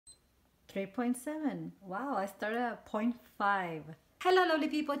3.7. Wow, I started at 0.5. Hello lovely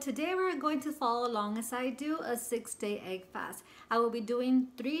people, today we're going to follow along as I do a 6-day egg fast. I will be doing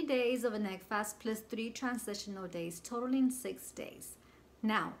 3 days of an egg fast plus 3 transitional days, totaling 6 days.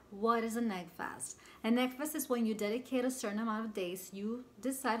 Now, what is an egg fast? An egg fast is when you dedicate a certain amount of days, you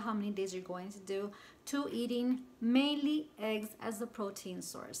decide how many days you're going to do, to eating mainly eggs as a protein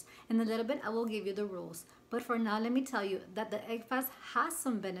source. In a little bit, I will give you the rules. But for now, let me tell you that the egg fast has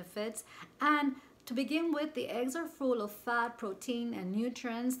some benefits. And to begin with, the eggs are full of fat, protein, and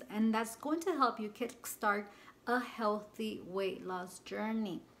nutrients, and that's going to help you kickstart a healthy weight loss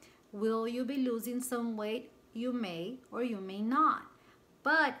journey. Will you be losing some weight? You may or you may not.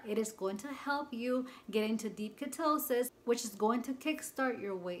 But it is going to help you get into deep ketosis, which is going to kickstart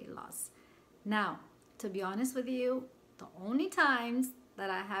your weight loss. Now, to be honest with you, the only times that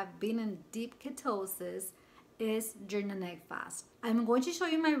I have been in deep ketosis is during an egg fast. I'm going to show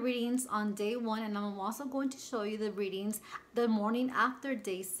you my readings on day 1, and I'm also going to show you the readings the morning after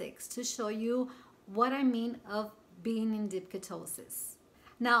day 6 to show you what I mean of being in deep ketosis.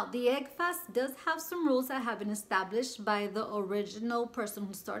 Now, the egg fast does have some rules that have been established by the original person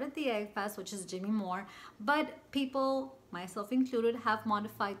who started the egg fast, which is Jimmy Moore, but people, myself included, have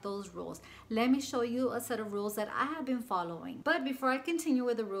modified those rules. Let me show you a set of rules that I have been following. But before I continue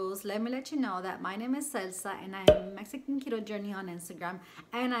with the rules, let me let you know that my name is Elsa and I am Mexican Keto Journey on Instagram,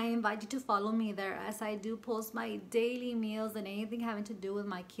 and I invite you to follow me there as I do post my daily meals and anything having to do with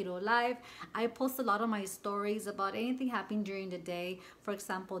my keto life. I post a lot of my stories about anything happening during the day. For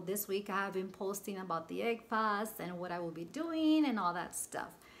example, this week I have been posting about the egg fast and what I will be doing and all that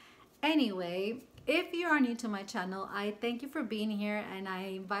stuff. Anyway, if you are new to my channel, I thank you for being here, and I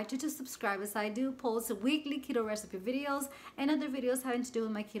invite you to subscribe as I do post weekly keto recipe videos and other videos having to do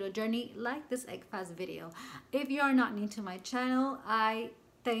with my keto journey, like this egg fast video. If you are not new to my channel, I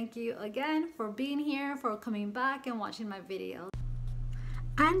thank you again for being here, for coming back and watching my videos.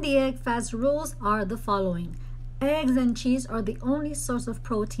 And the egg fast rules are the following. Eggs and cheese are the only source of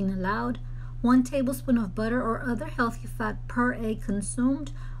protein allowed. 1 tablespoon of butter or other healthy fat per egg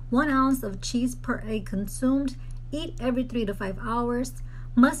consumed. 1 ounce of cheese per egg consumed. Eat every 3 to 5 hours.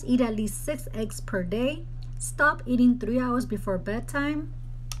 Must eat at least 6 eggs per day. Stop eating 3 hours before bedtime.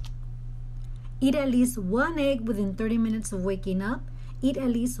 Eat at least 1 egg within 30 minutes of waking up. Eat at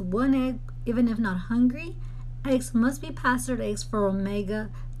least 1 egg even if not hungry. Eggs must be pastured eggs for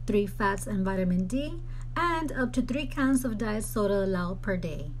omega-3 fats and vitamin D. And up to 3 cans of diet soda allowed per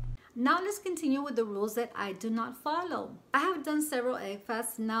day. Now let's continue with the rules that I do not follow. I have done several egg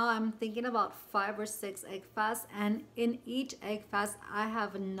fasts. Now I'm thinking about 5 or 6 egg fasts, and in each egg fast I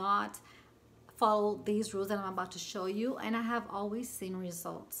have not followed these rules that I'm about to show you, and I have always seen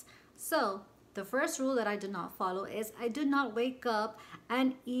results. So the first rule that I do not follow is I do not wake up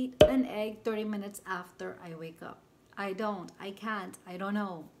and eat an egg 30 minutes after I wake up. I can't, I don't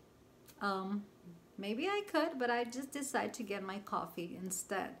know. Maybe I could, but I just decide to get my coffee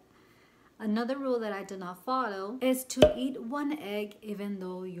instead. Another rule that I do not follow is to eat 1 egg even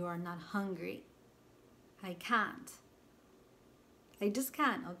though you are not hungry. I can't. I just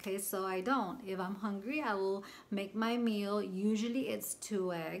can't, okay? So I don't. If I'm hungry, I will make my meal. Usually it's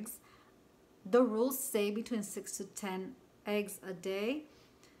 2 eggs. The rules say between 6 to 10 eggs a day.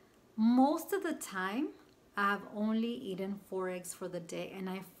 Most of the time, I have only eaten 4 eggs for the day, and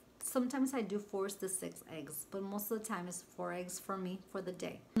sometimes I do 4 to 6 eggs, but most of the time it's 4 eggs for me for the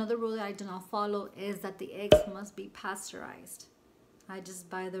day. Another rule that I do not follow is that the eggs must be pasteurized. I just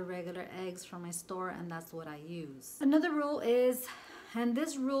buy the regular eggs from my store, and that's what I use. Another rule is, and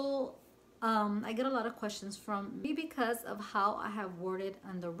this rule, I get a lot of questions from me because of how I have worded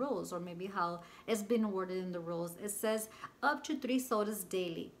in the rules, or maybe how it's been worded in the rules. It says up to 3 sodas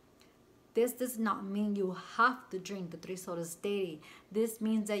daily. This does not mean you have to drink the 3 sodas daily. This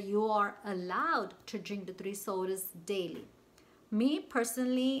means that you are allowed to drink the 3 sodas daily. Me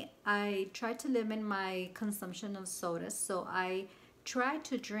personally, I try to limit my consumption of sodas, so I try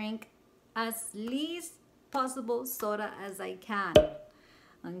to drink as least possible soda as I can.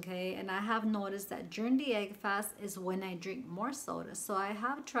 Okay, and I have noticed that during the egg fast is when I drink more soda, so I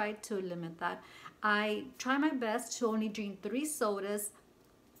have tried to limit that. I try my best to only drink 3 sodas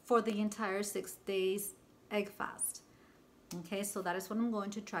for the entire 6 days egg fast. Okay, so that is what I'm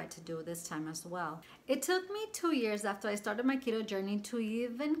going to try to do this time as well. It took me 2 years after I started my keto journey to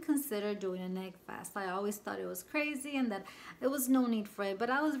even consider doing an egg fast. I always thought it was crazy and that there was no need for it, but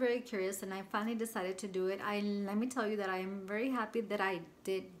I was very curious and I finally decided to do it. Let me tell you that I am very happy that I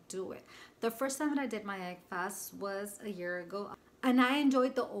did do it. The first time that I did my egg fast was a year ago, and I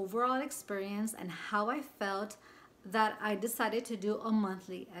enjoyed the overall experience and how I felt that I decided to do a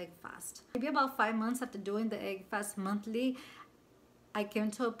monthly egg fast. Maybe about 5 months after doing the egg fast monthly, I came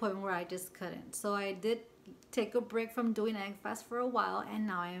to a point where I just couldn't. So I did take a break from doing egg fast for a while, and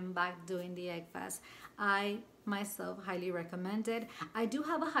now I am back doing the egg fast. I myself highly recommend it. I do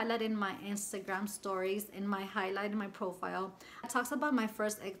have a highlight in my Instagram stories, in my highlight in my profile. It talks about my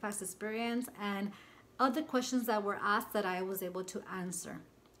first egg fast experience and other questions that were asked that I was able to answer.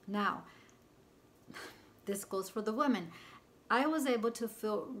 Now, this goes for the women. I was able to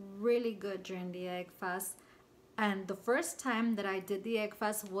feel really good during the egg fast. And the first time that I did the egg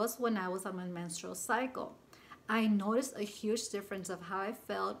fast was when I was on my menstrual cycle. I noticed a huge difference of how I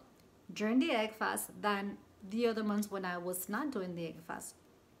felt during the egg fast than the other months when I was not doing the egg fast.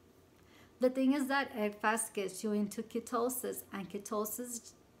 The thing is that egg fast gets you into ketosis, and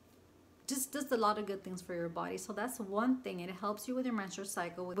ketosis just does a lot of good things for your body. So that's one thing. It helps you with your menstrual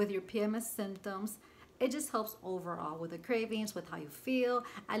cycle, with your PMS symptoms. It just helps overall with the cravings, with how you feel.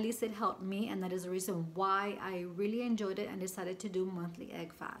 At least it helped me, and that is the reason why I really enjoyed it and decided to do monthly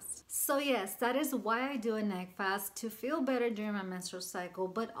egg fast. So yes, that is why I do an egg fast, to feel better during my menstrual cycle,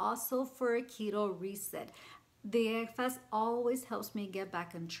 but also for a keto reset. The egg fast always helps me get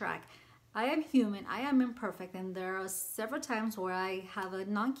back on track. I am human, I am imperfect, and there are several times where I have a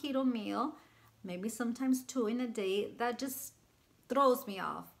non-keto meal, maybe sometimes 2 in a day, that just throws me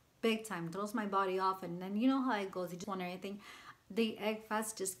off. Big time, throws my body off, and then you know how it goes, you just want everything. The egg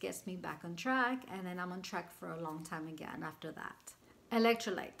fast just gets me back on track, and then I'm on track for a long time again after that.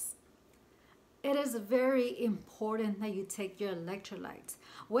 Electrolytes. It is very important that you take your electrolytes.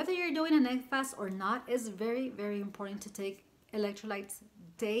 Whether you're doing an egg fast or not, it's very, very important to take electrolytes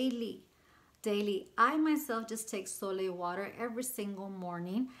daily. Daily. I myself just take Sole water every single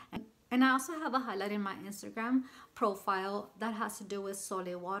morning. And I also have a highlight in my Instagram profile that has to do with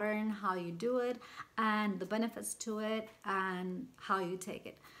Sole water and how you do it and the benefits to it and how you take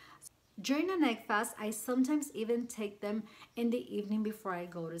it. During an egg fast, I sometimes even take them in the evening before I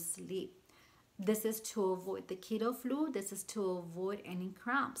go to sleep. This is to avoid the keto flu. This is to avoid any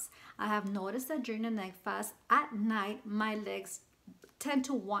cramps. I have noticed that during an egg fast at night, my legs tend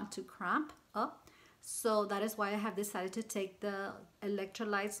to want to cramp up. So that is why I have decided to take the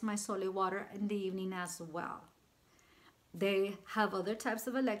electrolytes, my Sole water, in the evening as well. They have other types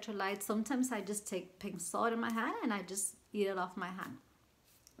of electrolytes. Sometimes I just take pink salt in my hand and I just eat it off my hand.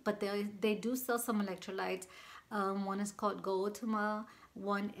 But they do sell some electrolytes. One is called Goatuma,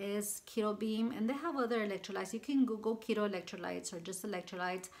 one is Keto Beam, and they have other electrolytes. You can Google keto electrolytes or just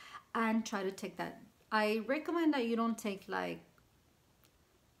electrolytes and try to take that. I recommend that you don't take like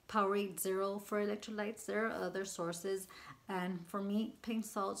Powerade Zero for electrolytes. There are other sources, and for me, pink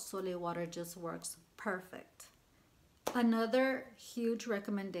salt, Sole water just works perfect. Another huge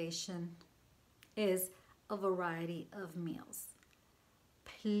recommendation is a variety of meals.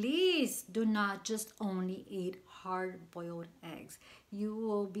 Please do not just only eat hard-boiled eggs. You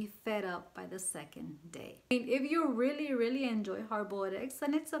will be fed up by the second day. If you really enjoy hard-boiled eggs,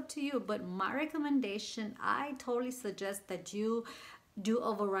 then it's up to you. But my recommendation, I totally suggest that you do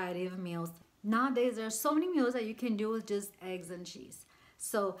a variety of meals. Nowadays, there are so many meals that you can do with just eggs and cheese.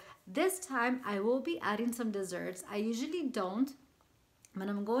 So this time I will be adding some desserts. I usually don't, but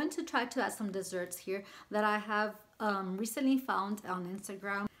I'm going to try to add some desserts here that I have recently found on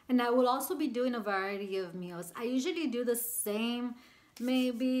Instagram. And I will also be doing a variety of meals. I usually do the same,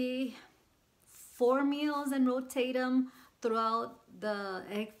 maybe 4 meals and rotate them throughout the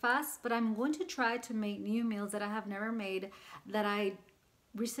egg fast, but I'm going to try to make new meals that I have never made, that I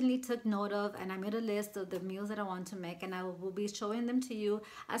recently took note of, and I made a list of the meals that I want to make, and I will be showing them to you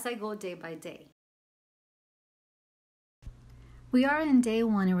as I go day by day. We are in day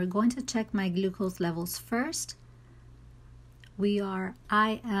 1 and we're going to check my glucose levels first.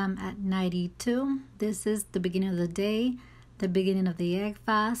 I am at 92. This is the beginning of the day, the beginning of the egg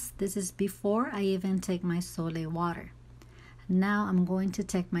fast. This is before I even take my Sole water. Now I'm going to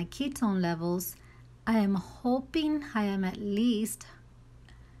check my ketone levels. I am hoping I am at least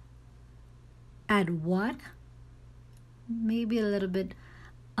at 1, maybe a little bit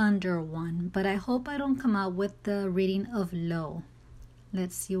under 1, but I hope I don't come out with the reading of low.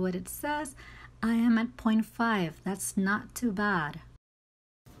 Let's see what it says. I am at 0.5. That's not too bad.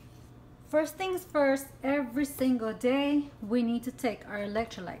 First things first, every single day we need to take our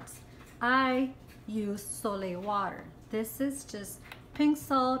electrolytes. I use Sole water. This is just pink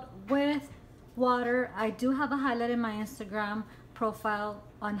salt with water. I do have a highlight in my Instagram profile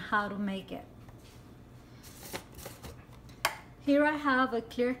on how to make it. Here I have a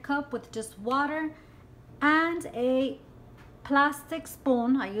clear cup with just water and a plastic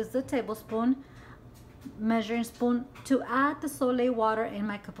spoon. I use the tablespoon measuring spoon to add the Soleil water in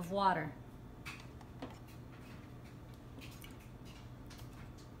my cup of water.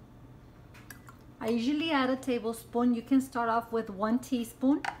 I usually add a tablespoon. You can start off with 1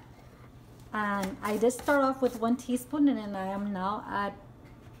 teaspoon. And I did start off with 1 teaspoon, and then I am now at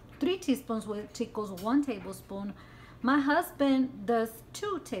 3 teaspoons, which equals 1 tablespoon. My husband does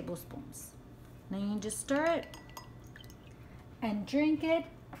 2 tablespoons. Now you just stir it and drink it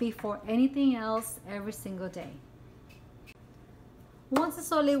before anything else every single day. Once the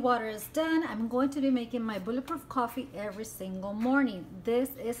Soleil water is done, I'm going to be making my bulletproof coffee every single morning.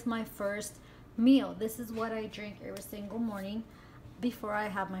 This is my first meal. This is what I drink every single morning before I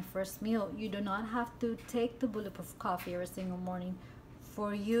have my first meal. You do not have to take the bulletproof coffee every single morning.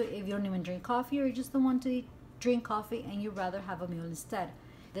 For you, if you don't even drink coffee or you just don't want to drink coffee and you'd rather have a meal instead.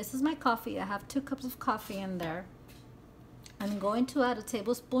 This is my coffee. I have 2 cups of coffee in there. I'm going to add a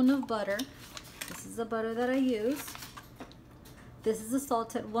tablespoon of butter. This is the butter that I use. This is the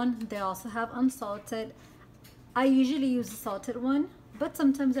salted one. They also have unsalted. I usually use the salted one, but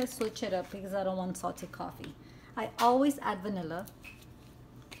sometimes I switch it up because I don't want salted coffee. I always add vanilla.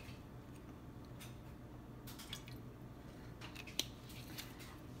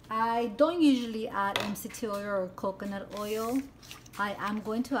 I don't usually add MCT oil or coconut oil. I am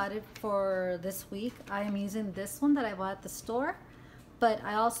going to add it for this week. I am using this one that I bought at the store, but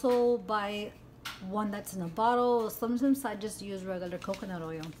I also buy one that's in a bottle. Sometimes I just use regular coconut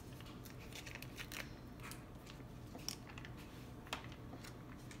oil.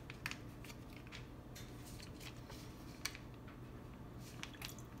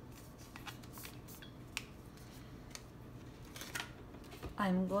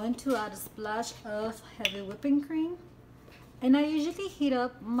 I'm going to add a splash of heavy whipping cream, and I usually heat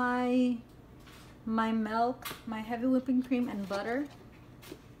up my milk, my heavy whipping cream and butter,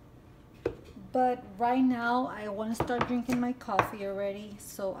 but right now I want to start drinking my coffee already,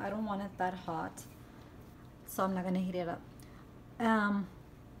 so I don't want it that hot, so I'm not going to heat it up.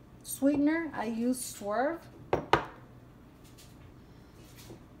 Sweetener, I use Swerve.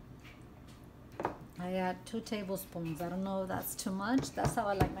 I add 2 tablespoons. I don't know if that's too much. That's how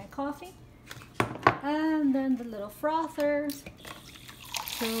I like my coffee. And then the little frother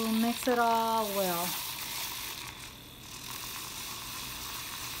to mix it all well.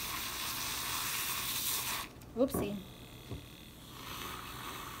 Oopsie.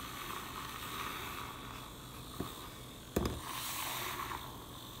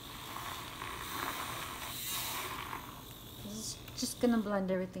 This is just gonna blend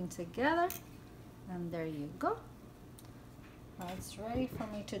everything together. And there you go. It's ready for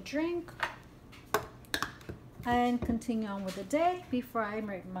me to drink and continue on with the day before I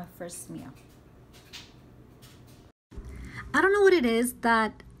make my first meal. I don't know what it is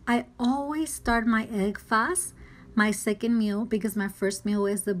that I always start my egg fast, my second meal, because my first meal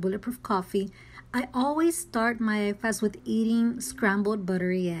is the bulletproof coffee. I always start my egg fast with eating scrambled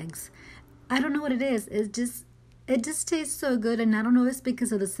buttery eggs. I don't know what it is. It just tastes so good, and I don't know if it's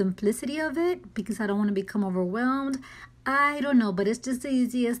because of the simplicity of it, because I don't want to become overwhelmed. I don't know, but it's just the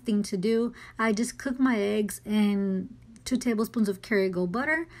easiest thing to do. I just cook my eggs in 2 tablespoons of Kerrygold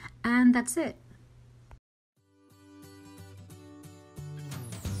butter, and that's it.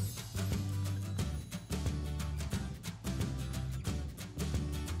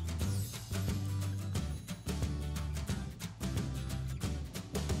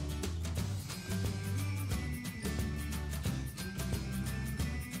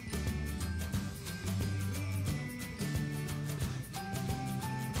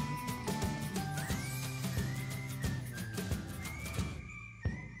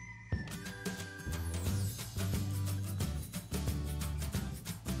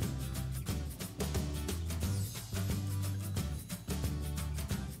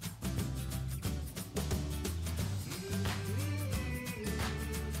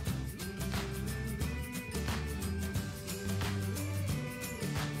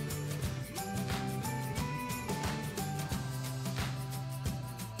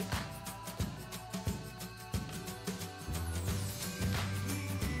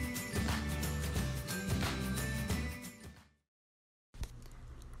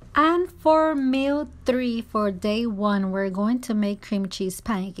 And for meal 3 for day 1, we're going to make cream cheese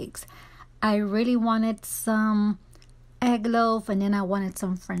pancakes. I really wanted some egg loaf, and then I wanted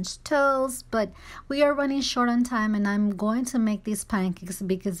some French toast, but we are running short on time, and I'm going to make these pancakes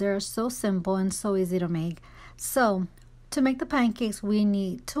because they're so simple and so easy to make. So to make the pancakes, we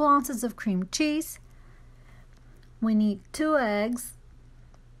need 2 ounces of cream cheese. We need 2 eggs.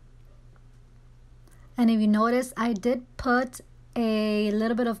 And if you notice, I did put a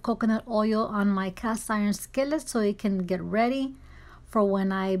little bit of coconut oil on my cast iron skillet so it can get ready for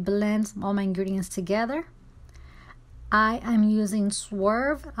when I blend all my ingredients together. I am using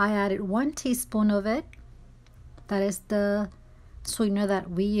Swerve. I added 1 teaspoon of it. That is the sweetener that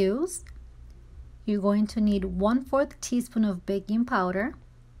we use. You're going to need 1/4 teaspoon of baking powder.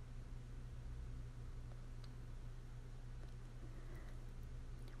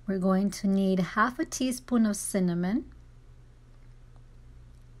 We're going to need 1/2 teaspoon of cinnamon.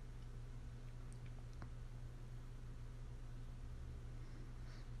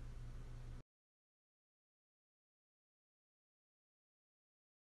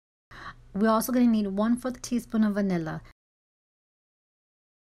 We're also going to need 1/4 teaspoon of vanilla.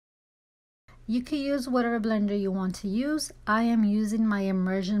 You can use whatever blender you want to use. I am using my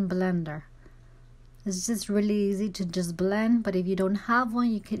immersion blender. It's just really easy to just blend, but if you don't have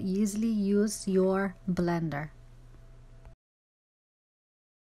one, you could easily use your blender.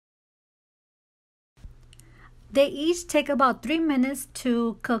 They each take about 3 minutes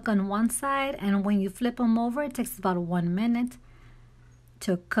to cook on one side, and when you flip them over, it takes about 1 minute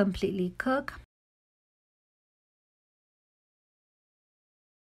to completely cook.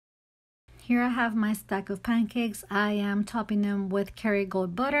 Here I have my stack of pancakes. I am topping them with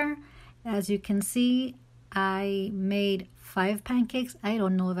Kerrygold butter. As you can see, I made 5 pancakes. I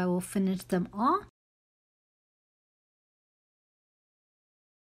don't know if I will finish them all.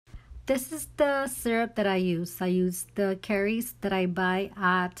 This is the syrup that I use. I use the Kerry's that I buy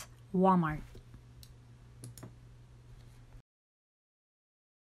at Walmart.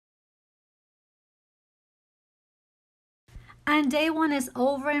 And day 1 is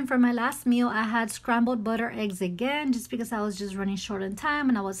over, and for my last meal I had scrambled butter eggs again, just because I was just running short on time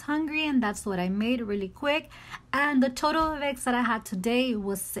and I was hungry, and that's what I made really quick. And the total of eggs that I had today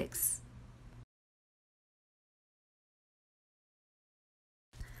was 6.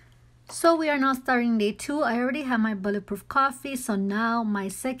 So we are now starting day 2. I already have my bulletproof coffee, so now my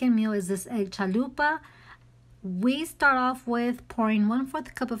second meal is this egg chalupa. We start off with pouring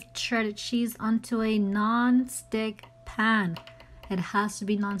 1/4 cup of shredded cheese onto a non-stick pan. It has to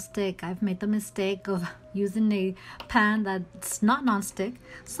be non-stick. I've made the mistake of using a pan that's not non-stick,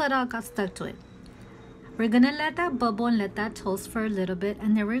 so it all got stuck to it. We're gonna let that bubble and let that toast for a little bit,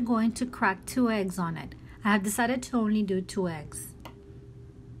 and then we're going to crack 2 eggs on it. I have decided to only do 2 eggs.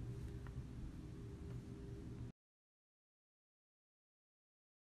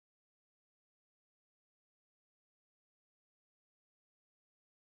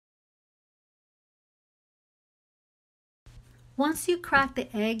 Once you crack the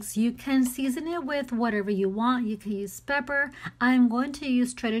eggs, you can season it with whatever you want. You can use pepper. I'm going to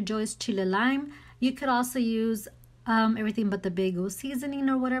use Trader Joe's chili lime. You could also use everything but the bagel seasoning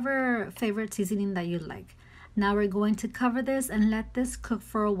or whatever favorite seasoning that you like. Now we're going to cover this and let this cook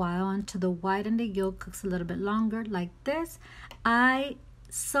for a while until the white and the yolk cooks a little bit longer, like this. I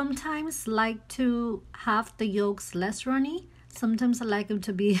sometimes like to have the yolks less runny. Sometimes I like them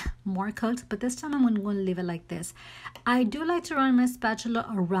to be more cooked, but this time I'm going to leave it like this. I do like to run my spatula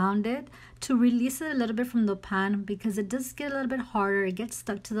around it to release it a little bit from the pan, because it does get a little bit harder. It gets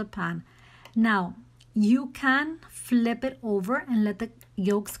stuck to the pan. Now, you can flip it over and let the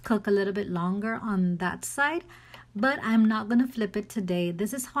yolks cook a little bit longer on that side, but I'm not going to flip it today.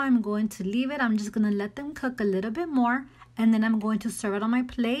 This is how I'm going to leave it. I'm just going to let them cook a little bit more, and then I'm going to serve it on my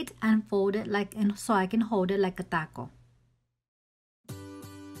plate and fold it so I can hold it like a taco.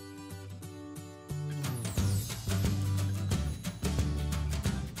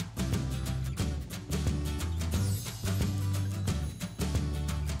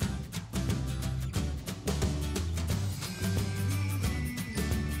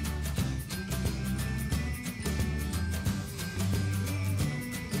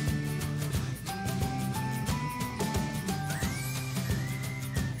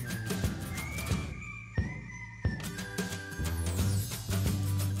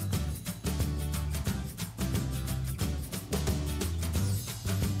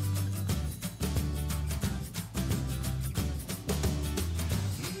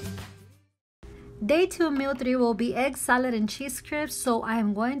 Day 2 meal 3 will be egg salad and cheese crisps. So I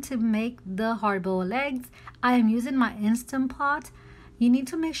am going to make the hard-boiled eggs. I am using my Instant Pot. You need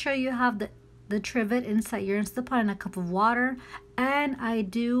to make sure you have the trivet inside your Instant Pot and a cup of water. And I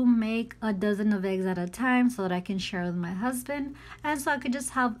do make a dozen of eggs at a time so that I can share with my husband, and so I could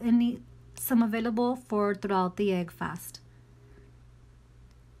just have some available for throughout the egg fast.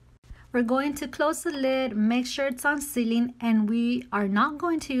 We're going to close the lid, make sure it's on sealing, and we are not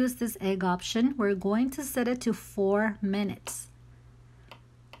going to use this egg option. We're going to set it to 4 minutes.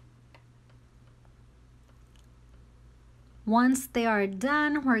 Once they are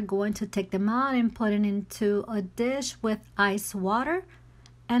done, we're going to take them out and put it into a dish with ice water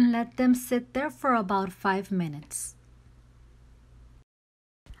and let them sit there for about 5 minutes.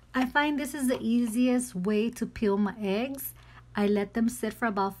 I find this is the easiest way to peel my eggs. I let them sit for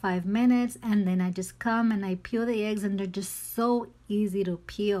about 5 minutes and then I just come and I peel the eggs, and they're just so easy to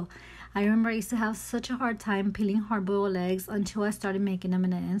peel. I remember I used to have such a hard time peeling hard-boiled eggs until I started making them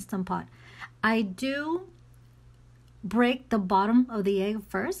in an Instant Pot. I do break the bottom of the egg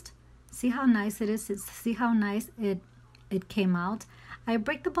first. See how nice it is? See how nice it came out? I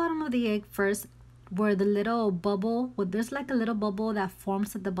break the bottom of the egg first, where the little bubble, there's like a little bubble that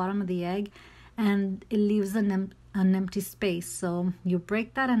forms at the bottom of the egg, and it leaves an empty space. So you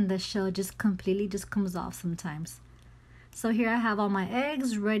break that and the shell just completely just comes off sometimes. So here I have all my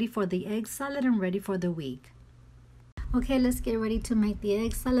eggs ready for the egg salad and ready for the week. Okay, let's get ready to make the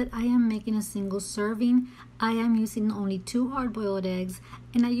egg salad. I am making a single serving. I am using only 2 hard-boiled eggs,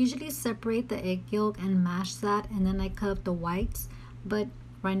 and I usually separate the egg yolk and mash that, and then I cut up the whites, but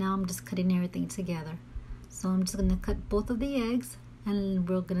right now I'm just cutting everything together. So I'm just going to cut both of the eggs, and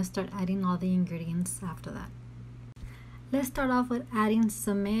we're going to start adding all the ingredients after that. Let's start off with adding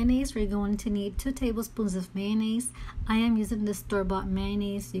some mayonnaise. We're going to need 2 tablespoons of mayonnaise. I am using the store-bought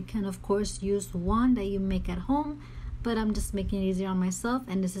mayonnaise. You can of course use one that you make at home, but I'm just making it easier on myself,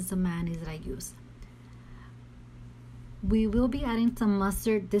 and this is the mayonnaise that I use. We will be adding some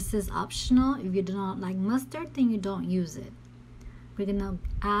mustard. This is optional. If you do not like mustard, then you don't use it. We're gonna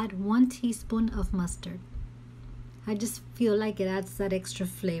add 1 teaspoon of mustard. I just feel like it adds that extra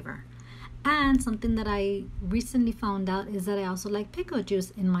flavor. And something that I recently found out is that I also like pickle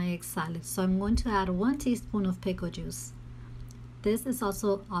juice in my egg salad. So I'm going to add 1 teaspoon of pickle juice. This is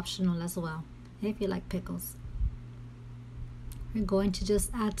also optional as well, if you like pickles. We're going to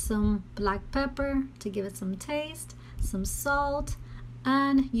just add some black pepper to give it some taste, some salt,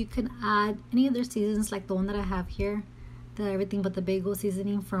 and you can add any other seasons like the one that I have here, the everything but the bagel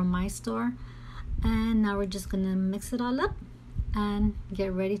seasoning from my store. And now we're just gonna mix it all up and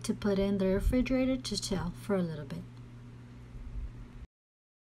get ready to put in the refrigerator to chill for a little bit.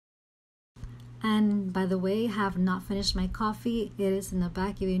 And by the way, I have not finished my coffee. It is in the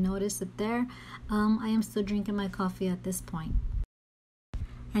back, if you notice it there. I am still drinking my coffee at this point.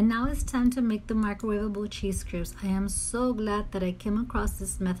 And now it's time to make the microwavable cheese crisps. I am so glad that I came across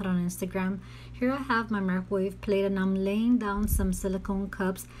this method on Instagram. Here I have my microwave plate and I'm laying down some silicone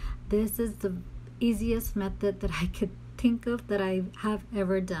cups. This is the easiest method that I could think of that I have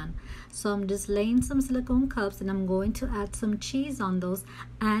ever done. So I'm just laying some silicone cups and I'm going to add some cheese on those,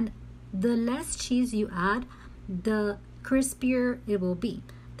 and the less cheese you add, the crispier it will be.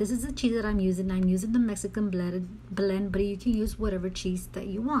 This is the cheese that I'm using. I'm using the Mexican blend, but you can use whatever cheese that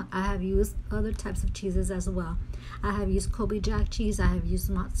you want. I have used other types of cheeses as well. I have used Kobe Jack cheese, I have used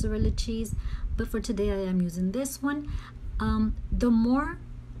mozzarella cheese, but for today I am using this one. The more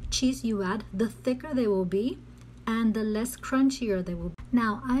cheese you add, the thicker they will be and the less crunchier they will be.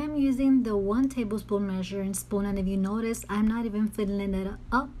 Now I am using the 1 tablespoon measuring spoon, and if you notice, I'm not even filling it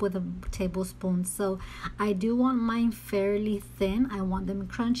up with a tablespoon. So I do want mine fairly thin. I want them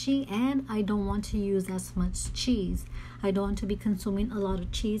crunchy, and I don't want to use as much cheese. I don't want to be consuming a lot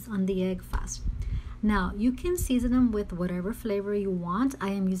of cheese on the egg fast. Now you can season them with whatever flavor you want. I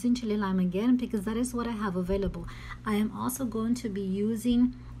am using chili lime again because that is what I have available. I am also going to be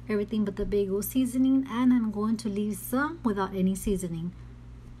using everything but the bagel seasoning, and I'm going to leave some without any seasoning.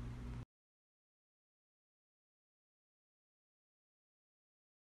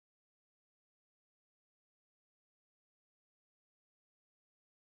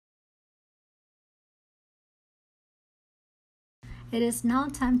 It is now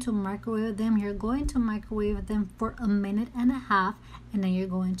time to microwave them. You're going to microwave them for 1.5 minutes, and then you're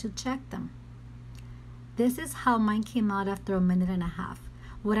going to check them. This is how mine came out after 1.5 minutes.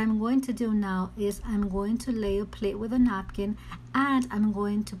 What I'm going to do now is I'm going to lay a plate with a napkin, and I'm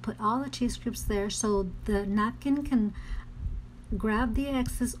going to put all the cheese crisps there so the napkin can grab the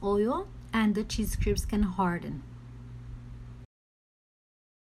excess oil and the cheese crisps can harden.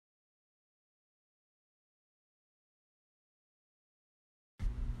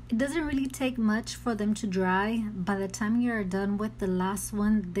 It doesn't really take much for them to dry. By the time you're done with the last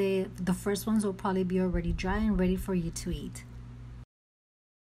one, the first ones will probably be already dry and ready for you to eat.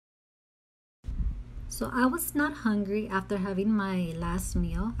 So I was not hungry after having my last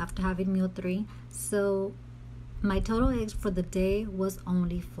meal, after having meal 3. So my total eggs for the day was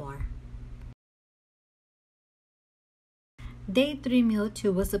only 4. Day 3 meal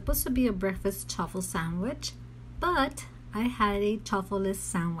 2 was supposed to be a breakfast chaffle sandwich, but I had a chaffle-less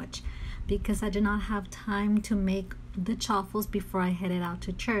sandwich because I did not have time to make the chaffles before I headed out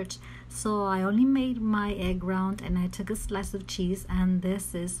to church. So I only made my egg round and I took a slice of cheese, and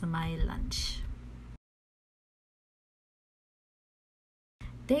this is my lunch.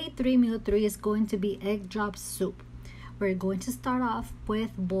 Day 3, meal 3 is going to be egg drop soup. We're going to start off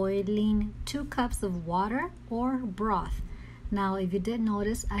with boiling 2 cups of water or broth. Now, if you did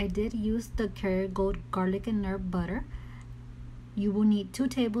notice, I did use the Kerrygold garlic and herb butter. You will need 2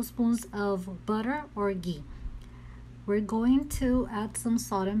 tablespoons of butter or ghee. We're going to add some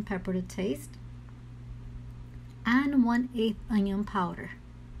salt and pepper to taste and 1/8 onion powder.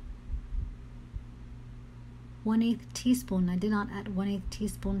 1/8 teaspoon. I did not add 1/8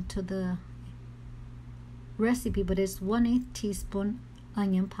 teaspoon to the recipe, but it's 1/8 teaspoon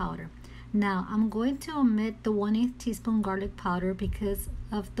onion powder. Now I'm going to omit the 1/8 teaspoon garlic powder because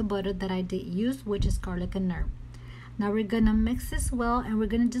of the butter that I did use, which is garlic and herb. Now we're gonna mix this well, and we're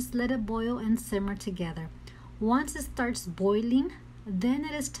gonna just let it boil and simmer together. Once it starts boiling, then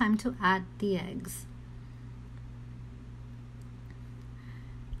it is time to add the eggs.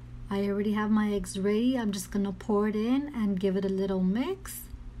 I already have my eggs ready. I'm just gonna pour it in and give it a little mix,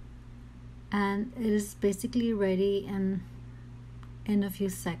 and it is basically ready in a few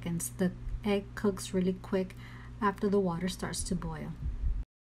seconds. The egg cooks really quick after the water starts to boil.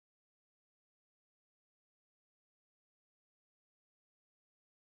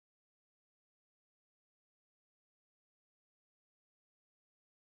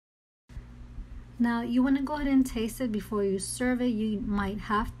 Now you want to go ahead and taste it before you serve it. You might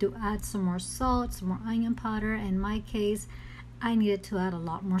have to add some more salt, some more onion powder. In my case, I needed to add a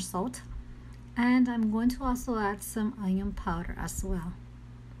lot more salt. And I'm going to also add some onion powder as well.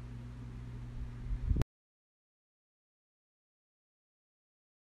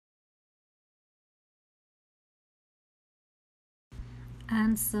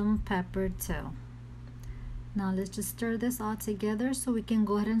 And some pepper too. Now let's just stir this all together so we can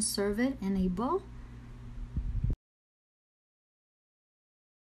go ahead and serve it in a bowl.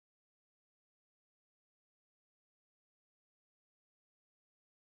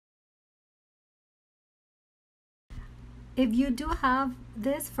 If you do have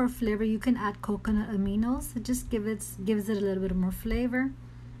this for flavor, you can add coconut aminos. It just gives it a little bit more flavor.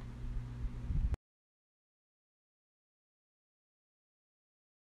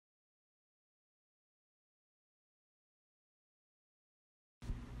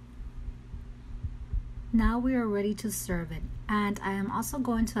 Now we are ready to serve it, and I am also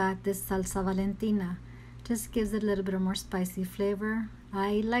going to add this salsa Valentina. Just gives it a little bit of more spicy flavor.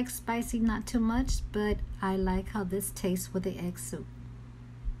 I like spicy, not too much, but I like how this tastes with the egg soup.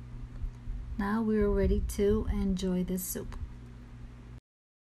 Now we are ready to enjoy this soup.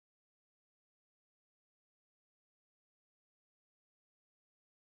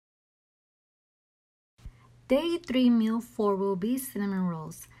 Day 3, meal 4 will be cinnamon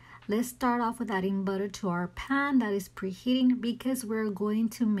rolls. Let's start off with adding butter to our pan that is preheating because we're going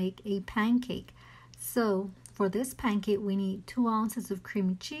to make a pancake. So for this pancake, we need 2 ounces of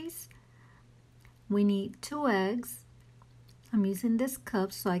creamy cheese. We need 2 eggs. I'm using this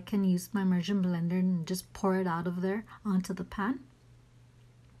cup so I can use my immersion blender and just pour it out of there onto the pan.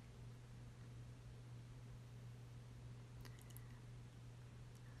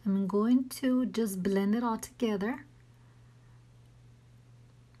 I'm going to just blend it all together.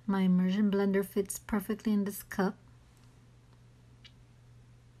 My immersion blender fits perfectly in this cup.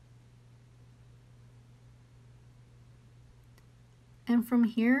 And from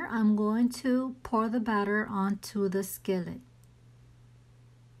here, I'm going to pour the batter onto the skillet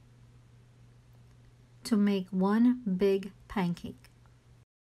to make one big pancake.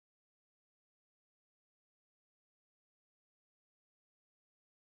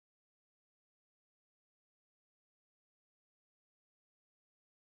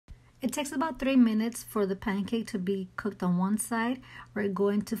 It takes about 3 minutes for the pancake to be cooked on one side. We're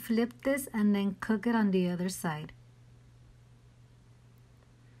going to flip this and then cook it on the other side.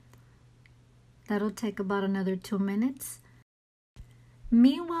 That'll take about another 2 minutes.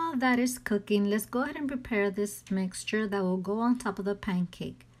 Meanwhile that is cooking, let's go ahead and prepare this mixture that will go on top of the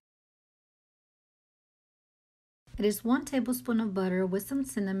pancake. It is 1 tablespoon of butter with some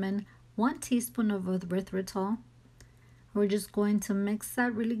cinnamon, 1 teaspoon of erythritol. We're just going to mix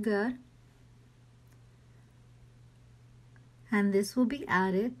that really good. And this will be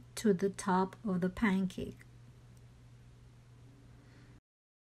added to the top of the pancake.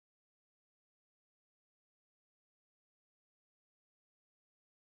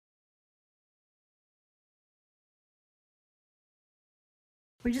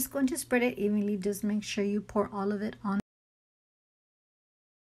 We're just going to spread it evenly. Just make sure you pour all of it on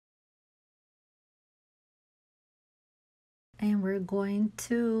And we're going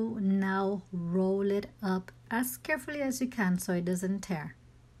to now roll it up as carefully as you can so it doesn't tear.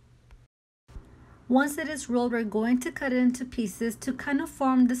 Once it is rolled, we're going to cut it into pieces to kind of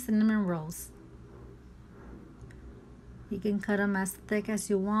form the cinnamon rolls. You can cut them as thick as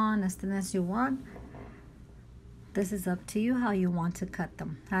you want, as thin as you want. This is up to you how you want to cut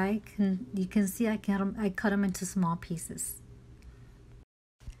them. You can see I cut them into small pieces.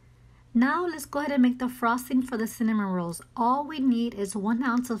 Now let's go ahead and make the frosting for the cinnamon rolls. All we need is 1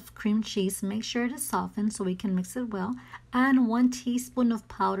 ounce of cream cheese. Make sure it is softened so we can mix it well. And 1 teaspoon of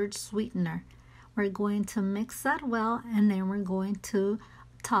powdered sweetener. We're going to mix that well, and then we're going to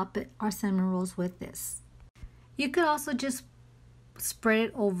top our cinnamon rolls with this. You could also just spread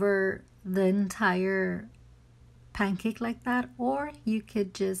it over the entire pancake like that, or you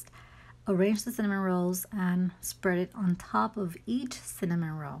could just arrange the cinnamon rolls and spread it on top of each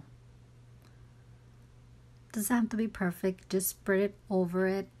cinnamon roll. Doesn't have to be perfect, just spread it over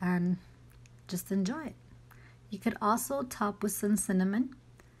it and just enjoy it. You could also top with some cinnamon,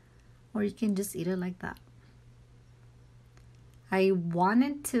 or you can just eat it like that. I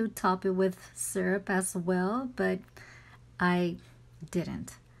wanted to top it with syrup as well, but I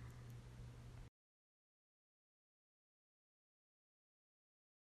didn't.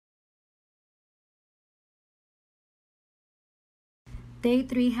 Day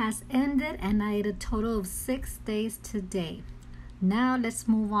 3 has ended and I ate a total of 6 days today. Now let's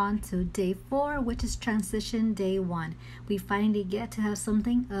move on to day 4, which is transition day 1. We finally get to have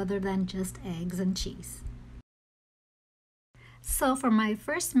something other than just eggs and cheese. So for my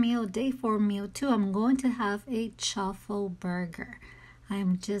first meal, day 4 meal 2, I'm going to have a chaffle burger.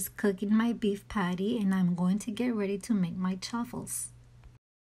 I'm just cooking my beef patty and I'm going to get ready to make my chaffles.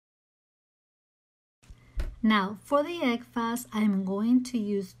 Now for the egg fast, I'm going to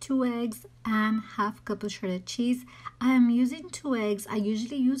use 2 eggs and half cup of shredded cheese. I am using 2 eggs. I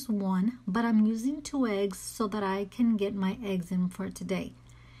usually use 1, but I'm using 2 eggs so that I can get my eggs in for today.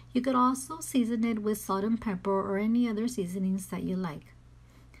 You could also season it with salt and pepper or any other seasonings that you like.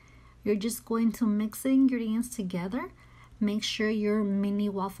 You're just going to mix the ingredients together. Make sure your mini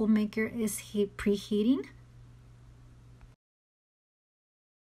waffle maker is preheating.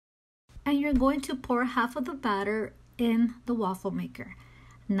 And you're going to pour half of the batter in the waffle maker.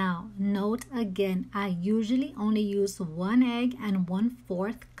 Now, note again, I usually only use 1 egg and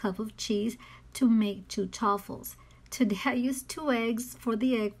 1/4 cup of cheese to make 2 chaffles. Today I used 2 eggs for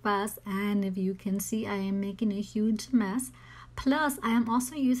the egg fast, and if you can see, I am making a huge mess. Plus, I am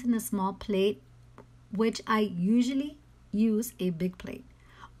also using a small plate, which I usually use a big plate.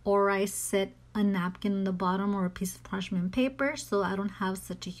 Or I set a napkin on the bottom or a piece of parchment paper so I don't have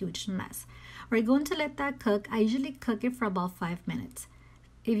such a huge mess. We're going to let that cook. I usually cook it for about 5 minutes.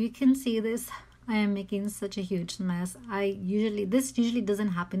 If you can see this, I am making such a huge mess. This usually doesn't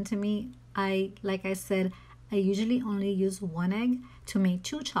happen to me. Like I said, I usually only use 1 egg to make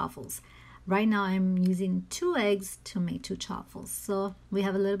 2 chaffles. Right now I'm using 2 eggs to make 2 chaffles. So we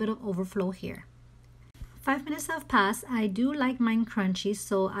have a little bit of overflow here. 5 minutes have passed. I do like mine crunchy,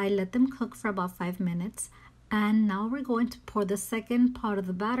 so I let them cook for about 5 minutes. And now we're going to pour the second part of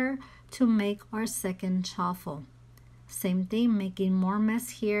the batter to make our second chaffle. Same thing, making more mess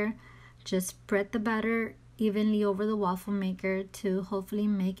here. Just spread the batter evenly over the waffle maker to hopefully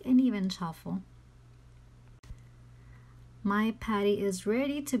make an even chaffle. My patty is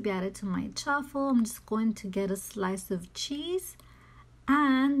ready to be added to my chaffle. I'm just going to get a slice of cheese.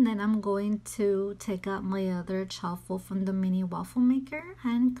 And then I'm going to take out my other chaffle from the mini waffle maker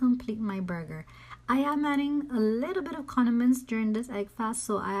and complete my burger. I am adding a little bit of condiments during this egg fast,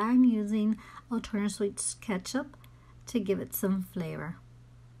 so I am using alternative sweet ketchup to give it some flavor.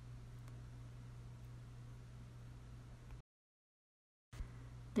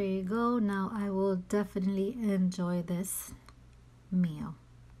 There you go. Now I will definitely enjoy this meal.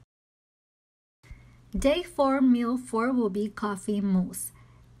 Day 4, meal 4 will be coffee mousse.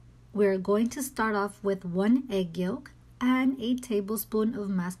 We're going to start off with 1 egg yolk and a tablespoon of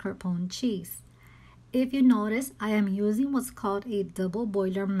mascarpone cheese. If you notice, I am using what's called a double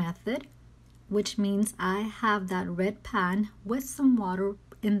boiler method, which means I have that red pan with some water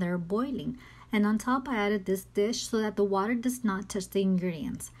in there boiling. And on top I added this dish so that the water does not touch the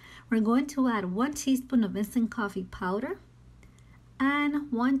ingredients. We're going to add 1 teaspoon of instant coffee powder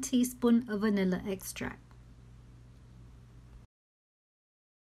and 1 teaspoon of vanilla extract.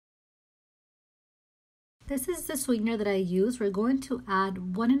 This is the sweetener that I use. We're going to add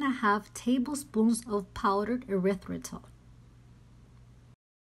 1.5 tablespoons of powdered erythritol.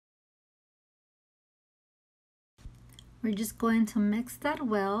 We're just going to mix that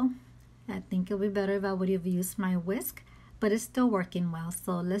well. I think it would be better if I would have used my whisk, but it's still working well.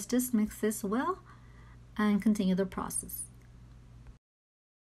 So let's just mix this well and continue the process.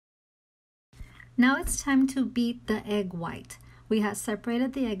 Now it's time to beat the egg white. We had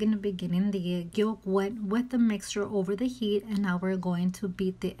separated the egg in the beginning. The egg yolk went with the mixture over the heat, and now we're going to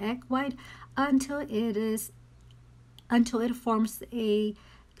beat the egg white until it forms a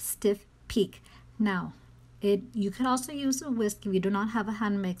stiff peak. Now, you could also use a whisk if you do not have a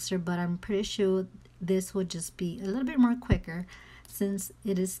hand mixer, but I'm pretty sure this would just be a little bit more quicker since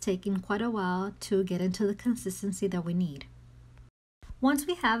it is taking quite a while to get into the consistency that we need. Once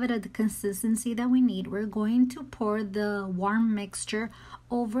we have it at the consistency that we need, we're going to pour the warm mixture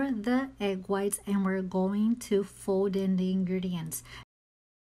over the egg whites, and we're going to fold in the ingredients.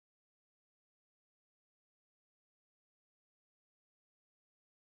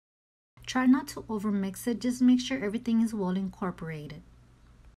 Try not to overmix it, just make sure everything is well incorporated.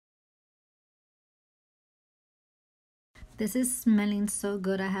 This is smelling so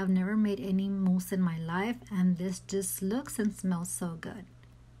good. I have never made any mousse in my life, and this just looks and smells so good.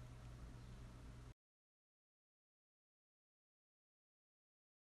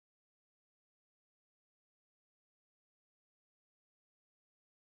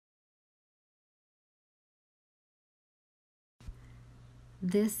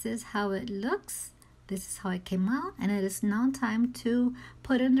 This is how it looks. This is how it came out, and it is now time to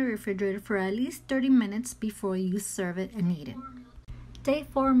put in the refrigerator for at least 30 minutes before you serve it and eat it. Day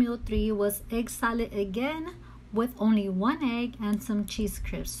 4, meal 3 was egg salad again with only 1 egg and some cheese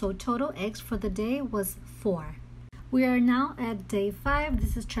crisps. So total eggs for the day was 4. We are now at day 5.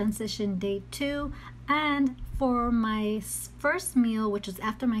 This is transition day 2, and for my first meal, which was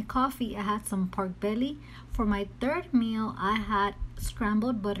after my coffee, I had some pork belly. For my third meal, I had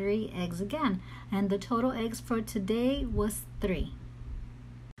scrambled buttery eggs again, and the total eggs for today was 3.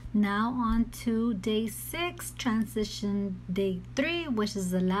 Now on to day 6, transition day 3, which is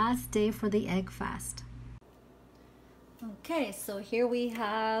the last day for the egg fast. Okay, so here we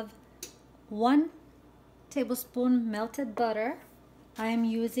have 1 tablespoon melted butter. I am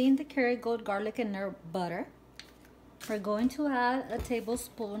using the Kerrygold garlic and herb butter. We're going to add a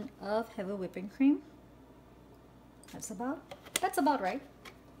tablespoon of heavy whipping cream. That's about right.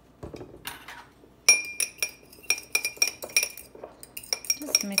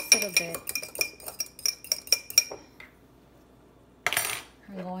 Just mix it a bit.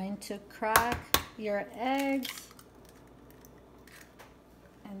 I'm going to crack your eggs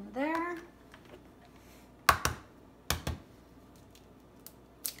in there.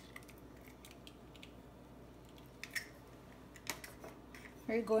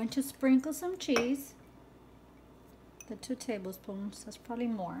 We're going to sprinkle some cheese. The 2 tablespoons, that's probably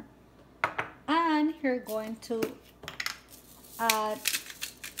more. And you're going to add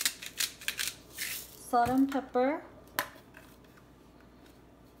salt and pepper,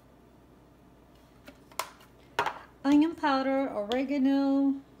 onion powder,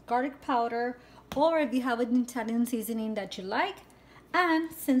 oregano, garlic powder, or if you have an Italian seasoning that you like.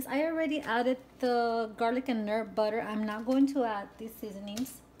 And since I already added the garlic and herb butter, I'm not going to add these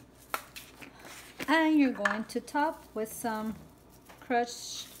seasonings. And you're going to top with some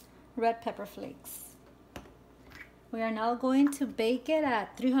crushed red pepper flakes. We are now going to bake it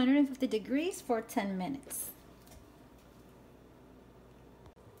at 350 degrees for 10 minutes.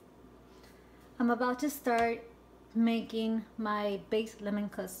 I'm about to start making my baked lemon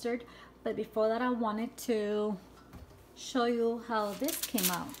custard, but before that I wanted to show you how this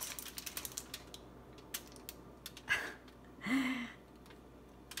came out.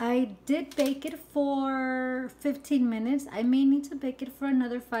 I did bake it for 15 minutes. I may need to bake it for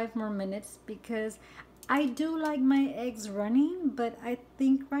another 5 more minutes because I do like my eggs running, but I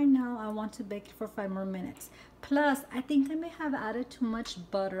think right now I want to bake it for 5 more minutes. Plus, I think I may have added too much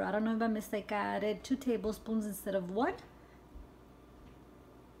butter. I don't know if by mistake I added 2 tablespoons instead of 1.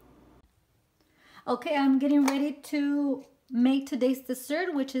 Okay, I'm getting ready to make today's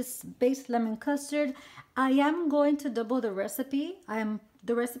dessert, which is baked lemon custard. I am going to double the recipe.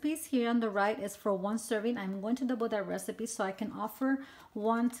 The recipes here on the right is for 1 serving. I'm going to double that recipe so I can offer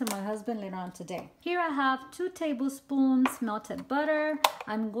 1 to my husband later on today. Here I have 2 tablespoons melted butter.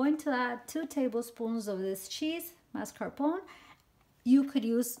 I'm going to add 2 tablespoons of this cheese, mascarpone. You could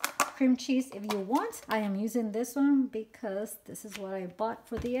use cream cheese if you want. I am using this one because this is what I bought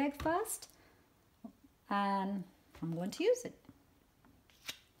for the egg fast, and I'm going to use it.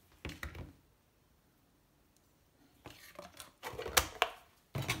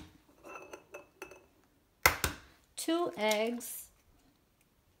 2 eggs,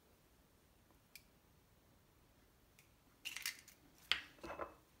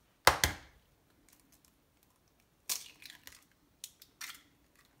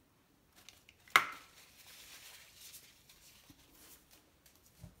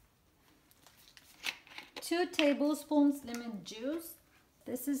 2 tablespoons lemon juice.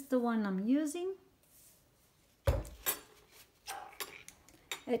 This is the one I'm using.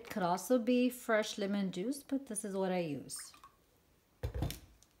 It could also be fresh lemon juice, but this is what I use.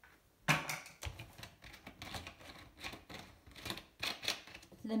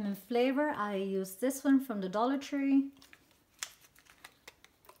 Lemon flavor, I use this one from the Dollar Tree.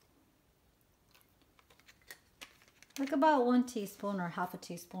 Like about 1 teaspoon or half a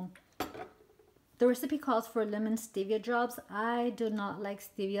teaspoon. The recipe calls for lemon stevia drops. I do not like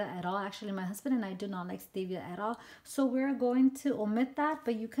stevia at all. Actually, my husband and I do not like stevia at all. So we're going to omit that,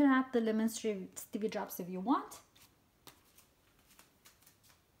 but you can add the lemon stevia drops if you want.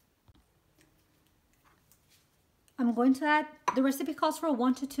 I'm going to add, the recipe calls for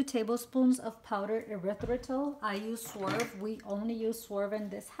 1 to 2 tablespoons of powdered erythritol. I use Swerve. We only use Swerve in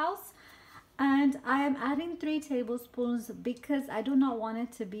this house. And I am adding 3 tablespoons because I do not want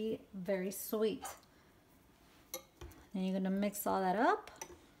it to be very sweet. And you're going to mix all that up.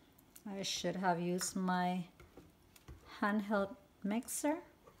 I should have used my handheld mixer.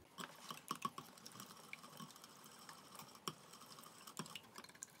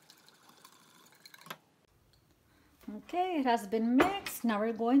 Okay, it has been mixed. Now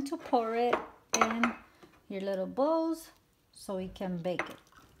we're going to pour it in your little bowls so we can bake it.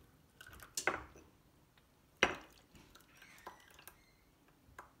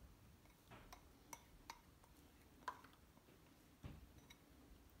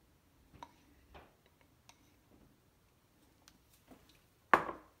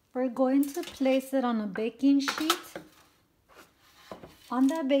 We're going to place it on a baking sheet. On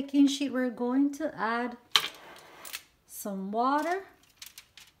that baking sheet, we're going to add some water.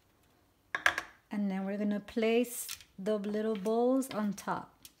 And then we're going to place the little bowls on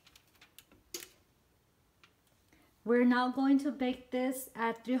top. We're now going to bake this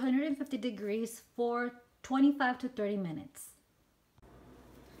at 350 degrees for 25 to 30 minutes.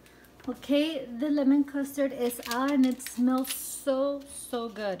 Okay, the lemon custard is out and it smells so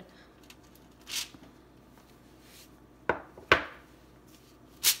good.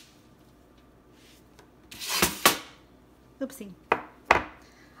 Oopsie.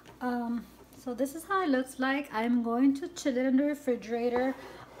 So this is how it looks like. I'm going to chill it in the refrigerator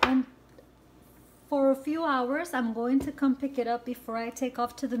and for a few hours. I'm going to come pick it up before I take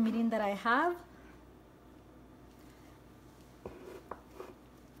off to the meeting that I have.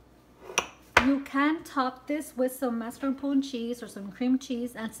 You can top this with some mascarpone cheese or some cream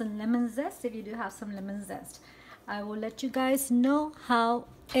cheese and some lemon zest if you do have some lemon zest. I will let you guys know how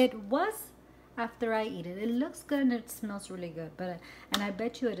it was after I eat it. It looks good and it smells really good, and I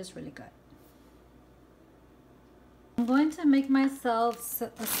bet you it is really good. I'm going to make myself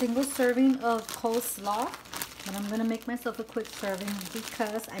a single serving of coleslaw, but I'm going to make myself a quick serving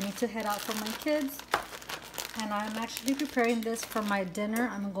because I need to head out for my kids. And I'm actually preparing this for my dinner.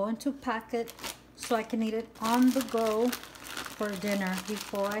 I'm going to pack it so I can eat it on the go for dinner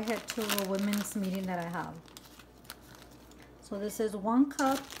before I head to a women's meeting that I have. So this is 1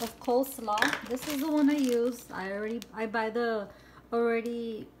 cup of coleslaw. This is the one I use. I buy the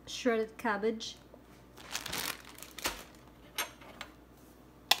already shredded cabbage.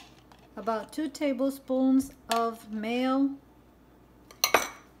 About 2 tablespoons of mayo.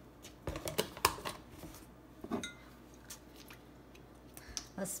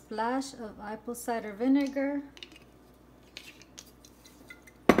 A splash of apple cider vinegar,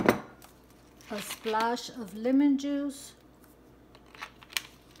 a splash of lemon juice,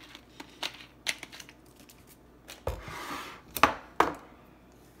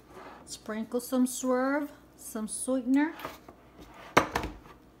 sprinkle some Swerve, some sweetener,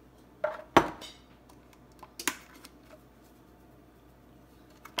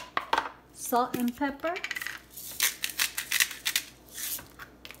 salt and pepper.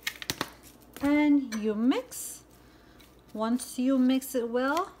 And you mix. Once you mix it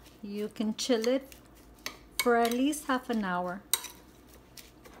well, you can chill it for at least half an hour.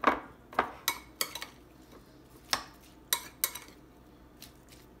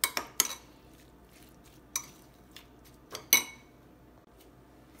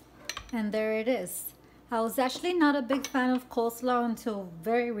 And there it is. I was actually not a big fan of coleslaw until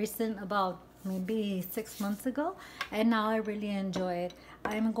very recent, about maybe 6 months ago, and now I really enjoy it.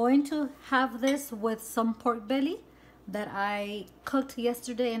 I'm going to have this with some pork belly that I cooked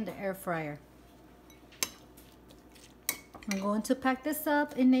yesterday in the air fryer. I'm going to pack this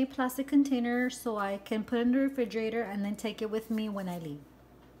up in a plastic container so I can put it in the refrigerator and then take it with me when I leave.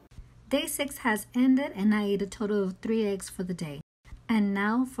 Day 6 has ended and I ate a total of 3 eggs for the day. And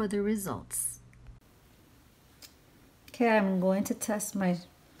now for the results. Okay, I'm going to test my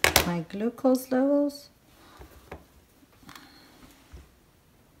glucose levels.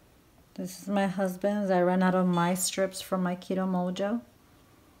 This is my husband's. I ran out of my strips from my Keto Mojo.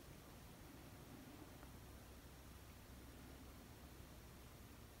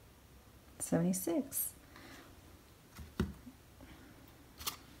 $76.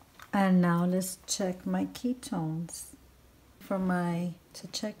 And now let's check my ketones. To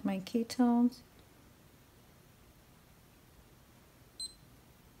check my ketones.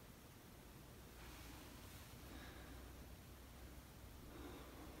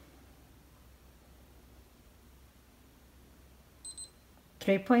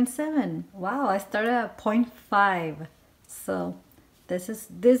 $3.7. Wow, I started at 0.5. So this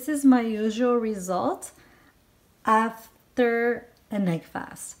is my usual result after an egg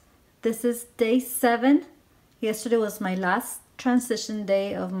fast. This is day 7. Yesterday was my last transition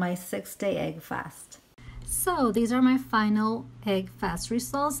day of my 6-day egg fast. So these are my final egg fast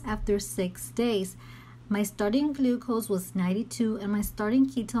results after 6 days. My starting glucose was 92 and my starting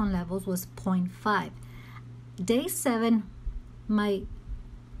ketone levels was 0.5. Day 7, my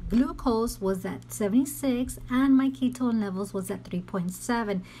glucose was at 76 and my ketone levels was at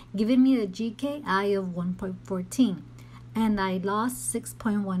 3.7, giving me a GKI of 1.14, and I lost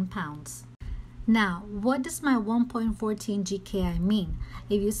 6.1 pounds. Now, what does my 1.14 GKI mean?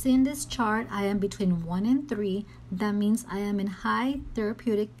 If you see in this chart, I am between 1 and 3. That means I am in high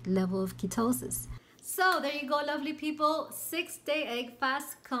therapeutic level of ketosis. So there you go, lovely people. 6-day egg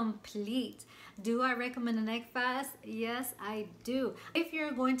fast complete. Do I recommend an egg fast? Yes, I do. If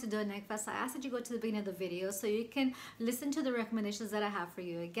you're going to do an egg fast, I ask that you go to the beginning of the video so you can listen to the recommendations that I have for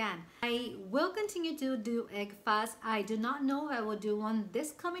you again. I will continue to do egg fast. I do not know if I will do one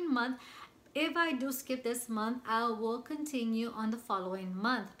this coming month. If I do skip this month, I will continue on the following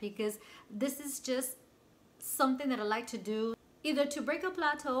month because this is just something that I like to do, either to break a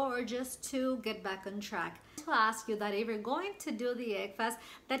plateau or just to get back on track. To ask you that if you're going to do the egg fast,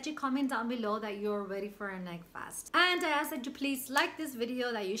 that you comment down below that you're ready for an egg fast. And I ask that you please like this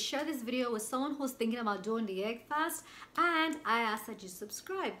video, that you share this video with someone who's thinking about doing the egg fast, and I ask that you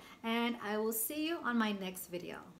subscribe, and I will see you on my next video.